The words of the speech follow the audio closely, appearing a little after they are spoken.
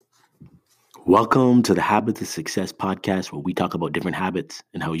Welcome to the Habits of Success podcast, where we talk about different habits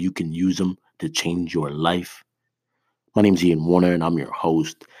and how you can use them to change your life. My name is Ian Warner, and I'm your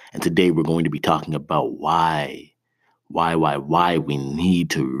host. And today we're going to be talking about why we need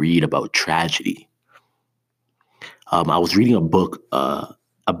to read about tragedy. I was reading a book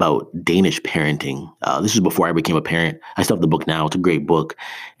about Danish parenting. This was before I became a parent. I still have the book now. It's a great book.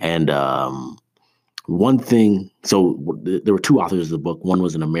 And one thing, there were two authors of the book. One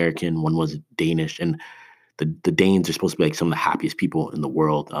was an American, one was Danish. And the Danes are supposed to be like some of the happiest people in the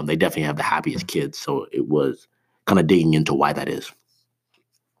world. They definitely have the happiest kids. So it was kind of digging into why that is.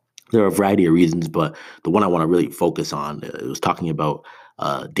 There are a variety of reasons, but the one I want to really focus on it was talking about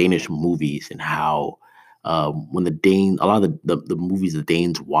Danish movies and how when a lot of the movies the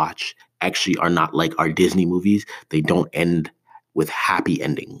Danes watch actually are not like our Disney movies. They don't end with happy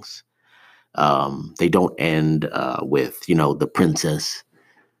endings. They don't end with, the princess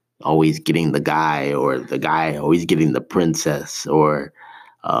always getting the guy or the guy always getting the princess or,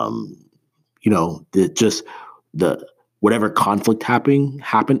 the whatever conflict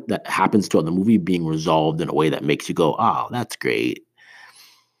that happens throughout the movie being resolved in a way that makes you go, oh, that's great.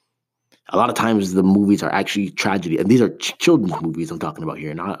 A lot of times the movies are actually tragedy, and these are children's movies I'm talking about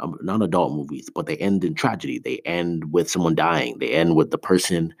here, not adult movies, but they end in tragedy. They end with someone dying. They end with the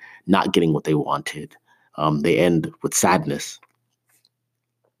person not getting what they wanted. They end with sadness.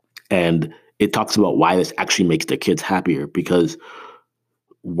 And it talks about why this actually makes their kids happier, because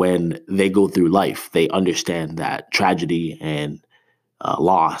when they go through life, they understand that tragedy and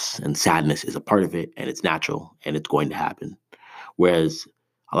loss and sadness is a part of it, and it's natural and it's going to happen. Whereas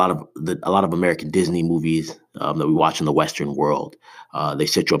a lot of American Disney movies that we watch in the Western world, they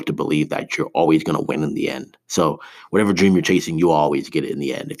set you up to believe that you're always going to win in the end. So whatever dream you're chasing, you always get it in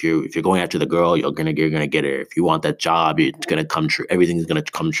the end. If you're going after the girl, you're gonna get her. If you want that job, it's gonna come true. Everything's gonna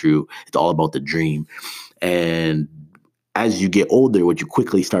come true. It's all about the dream. And as you get older, what you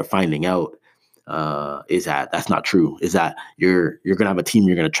quickly start finding out is that that's not true. Is that you're gonna have a team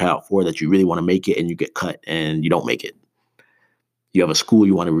you're gonna try out for that you really want to make it, and you get cut and you don't make it. You have a school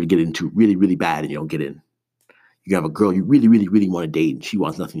you want to get into really, really bad, and you don't get in. You have a girl you really, really, really want to date, and she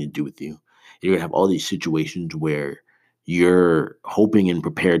wants nothing to do with you. You're gonna have all these situations where you're hoping and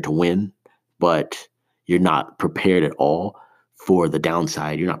prepared to win, but you're not prepared at all for the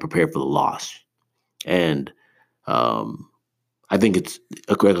downside. You're not prepared for the loss. And I think it's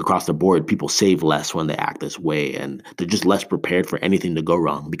across the board. People save less when they act this way, and they're just less prepared for anything to go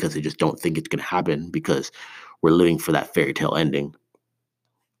wrong because they just don't think it's going to happen, because we're living for that fairy tale ending.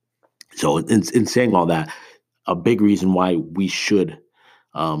 So in saying all that, a big reason why we should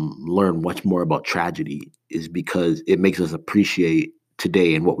learn much more about tragedy is because it makes us appreciate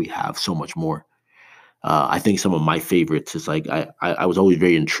today and what we have so much more. I think some of my favorites is like I was always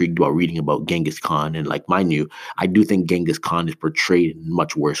very intrigued about reading about Genghis Khan, and like mind you, I do think Genghis Khan is portrayed in a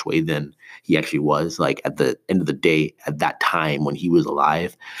much worse way than he actually was. Like at the end of the day, at that time when he was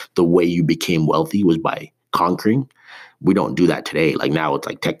alive, the way you became wealthy was by conquering. We don't do that today. Like now it's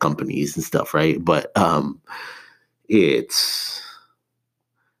like tech companies and stuff, right? But it's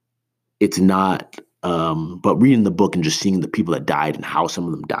not. But reading the book and just seeing the people that died and how some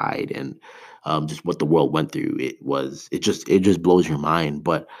of them died, and just what the world went through, it just blows your mind.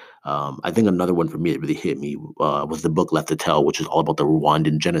 But I think another one for me that really hit me was the book Left to Tell, which is all about the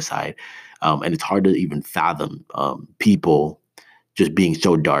Rwandan genocide. And it's hard to even fathom people just being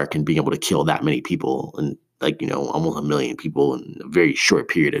so dark and being able to kill that many people, and almost 1 million people in a very short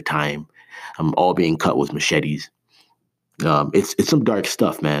period of time, all being cut with machetes. It's some dark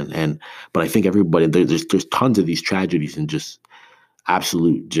stuff, man. But I think everybody there's tons of these tragedies and just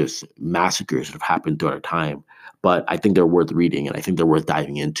absolute just massacres that have happened throughout our time. But I think they're worth reading, and I think they're worth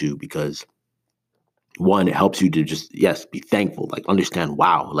diving into, because one, it helps you to just, yes, be thankful, like understand,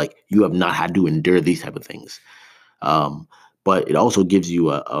 wow, like you have not had to endure these type of things. But it also gives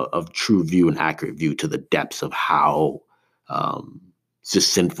you a true view, an accurate view to the depths of how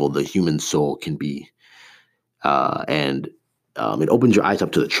just sinful the human soul can be. And it opens your eyes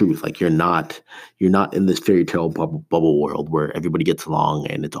up to the truth. Like you're not in this fairy tale bubble world where everybody gets along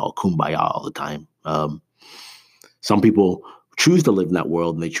and it's all kumbaya all the time. Some people choose to live in that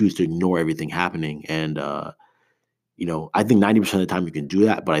world, and they choose to ignore everything happening. And I think 90% of the time you can do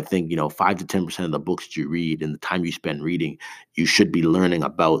that, but I think 5 to 10% of the books that you read and the time you spend reading, you should be learning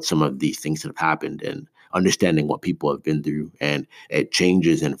about some of these things that have happened and understanding what people have been through, and it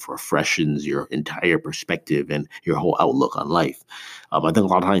changes and refreshes your entire perspective and your whole outlook on life. I think a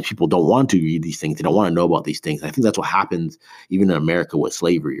lot of times people don't want to read these things. They don't want to know about these things. I think that's what happens even in America with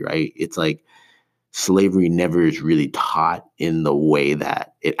slavery, right? It's like slavery never is really taught in the way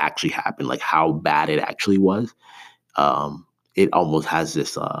that it actually happened, like how bad it actually was. It almost has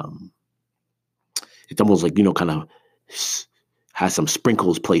this, it's almost like, kind of has some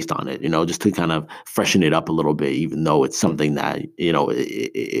sprinkles placed on it, just to kind of freshen it up a little bit, even though it's something that,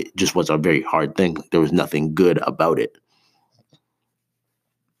 it just was a very hard thing. There was nothing good about it.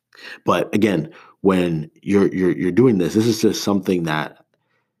 But again, when you're doing this is just something that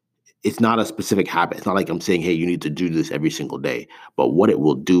it's not a specific habit. It's not like I'm saying, hey, you need to do this every single day. But what it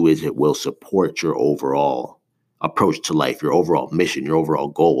will do is it will support your overall approach to life, your overall mission, your overall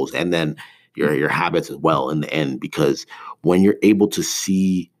goals, and then your habits as well in the end. Because when you're able to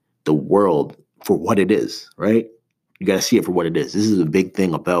see the world for what it is, right? You got to see it for what it is. This is a big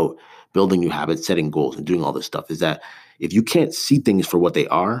thing about building new habits, setting goals, and doing all this stuff, is that if you can't see things for what they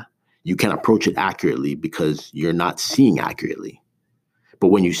are, you can't approach it accurately because you're not seeing accurately. But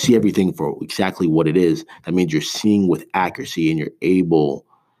when you see everything for exactly what it is, that means you're seeing with accuracy and you're able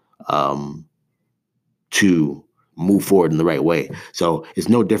um, to move forward in the right way. So it's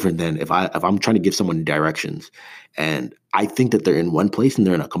no different than if I'm trying to give someone directions and I think that they're in one place and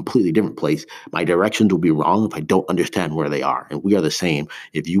they're in a completely different place. My directions will be wrong if I don't understand where they are. And we are the same.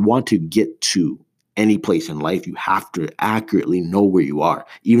 If you want to get to any place in life, you have to accurately know where you are.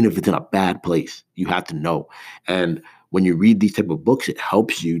 Even if it's in a bad place, you have to know. And when you read these type of books, it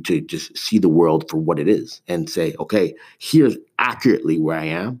helps you to just see the world for what it is and say, okay, here's accurately where I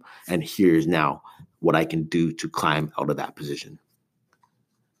am, and here's now what I can do to climb out of that position.